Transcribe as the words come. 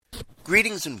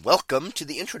Greetings and welcome to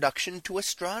the introduction to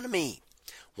astronomy.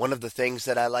 One of the things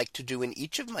that I like to do in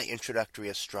each of my introductory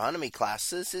astronomy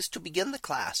classes is to begin the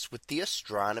class with the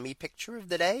astronomy picture of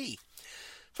the day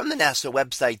from the NASA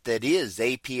website, that is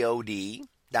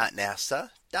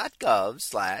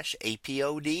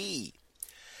apod.nasa.gov/apod.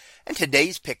 And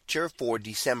today's picture for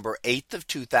December 8th of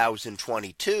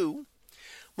 2022.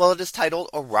 Well, it is titled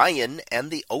Orion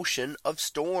and the Ocean of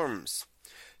Storms.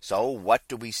 So what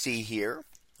do we see here?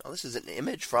 Well, this is an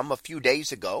image from a few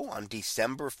days ago on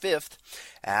December 5th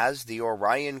as the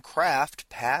Orion craft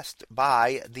passed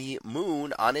by the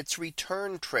moon on its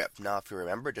return trip. Now, if you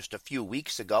remember, just a few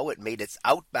weeks ago, it made its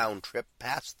outbound trip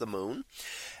past the moon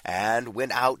and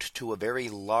went out to a very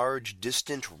large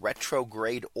distant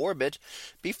retrograde orbit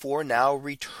before now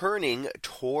returning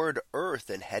toward Earth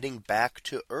and heading back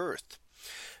to Earth.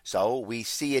 So we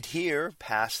see it here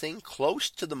passing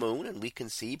close to the moon, and we can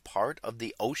see part of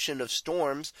the ocean of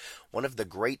storms, one of the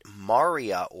great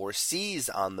maria or seas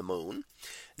on the moon.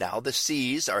 Now the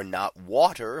seas are not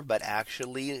water, but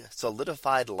actually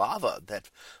solidified lava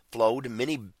that flowed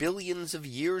many billions of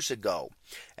years ago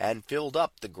and filled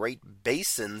up the great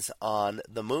basins on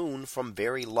the moon from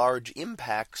very large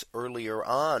impacts earlier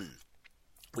on.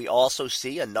 We also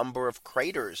see a number of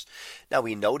craters. Now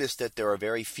we notice that there are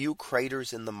very few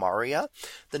craters in the Maria.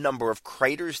 The number of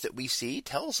craters that we see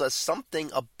tells us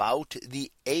something about the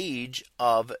age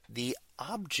of the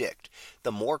object.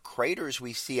 The more craters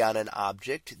we see on an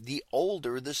object, the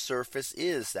older the surface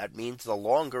is. That means the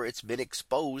longer it's been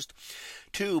exposed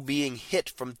to being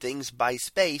hit from things by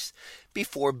space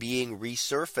before being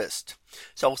resurfaced.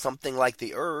 So something like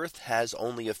the Earth has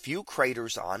only a few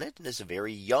craters on it and is a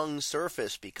very young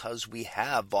surface because we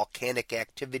have volcanic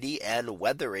activity and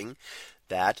weathering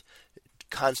that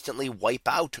constantly wipe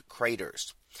out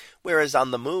craters. Whereas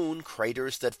on the moon,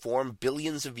 craters that formed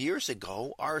billions of years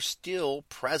ago are still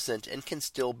present and can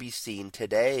still be seen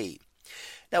today.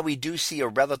 Now we do see a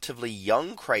relatively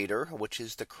young crater, which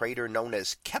is the crater known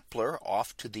as Kepler,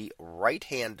 off to the right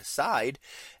hand side.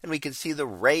 And we can see the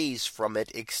rays from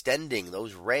it extending.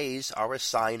 Those rays are a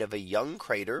sign of a young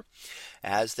crater,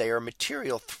 as they are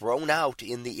material thrown out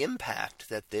in the impact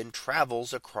that then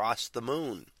travels across the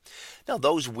moon. Now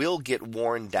those will get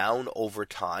worn down over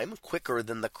time quicker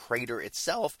than the crater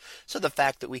itself. So the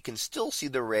fact that we can still see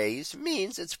the rays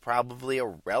means it's probably a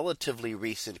relatively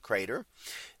recent crater,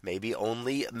 maybe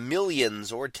only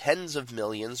millions or tens of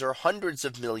millions or hundreds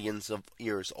of millions of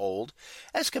years old,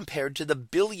 as compared to the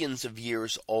billions of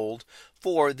years old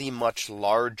for the much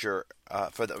larger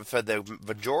for the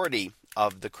majority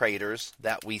of the craters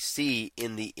that we see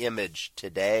in the image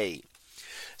today.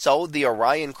 So the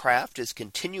Orion craft is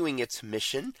continuing its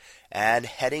mission and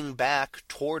heading back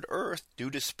toward Earth, due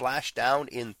to splash down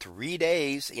in 3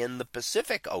 days in the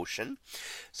Pacific Ocean.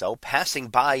 So passing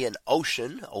by an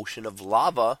ocean of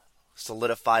lava,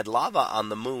 solidified lava on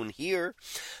the moon here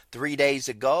 3 days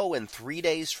ago, and 3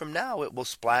 days from now it will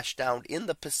splash down in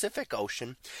the Pacific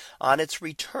Ocean on its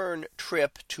return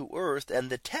trip to Earth and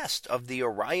the test of the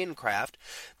Orion craft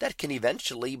that can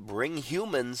eventually bring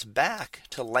humans back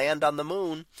to land on the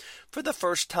moon for the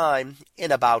first time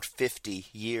in about 50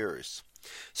 years.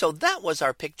 So that was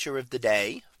our picture of the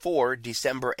day for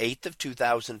December 8th of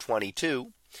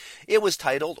 2022. It was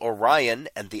titled Orion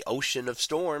and the Ocean of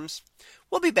Storms.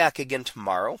 We'll be back again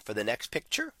tomorrow for the next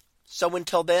picture. So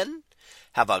until then,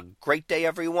 have a great day,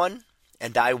 everyone,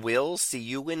 and I will see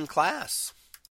you in class.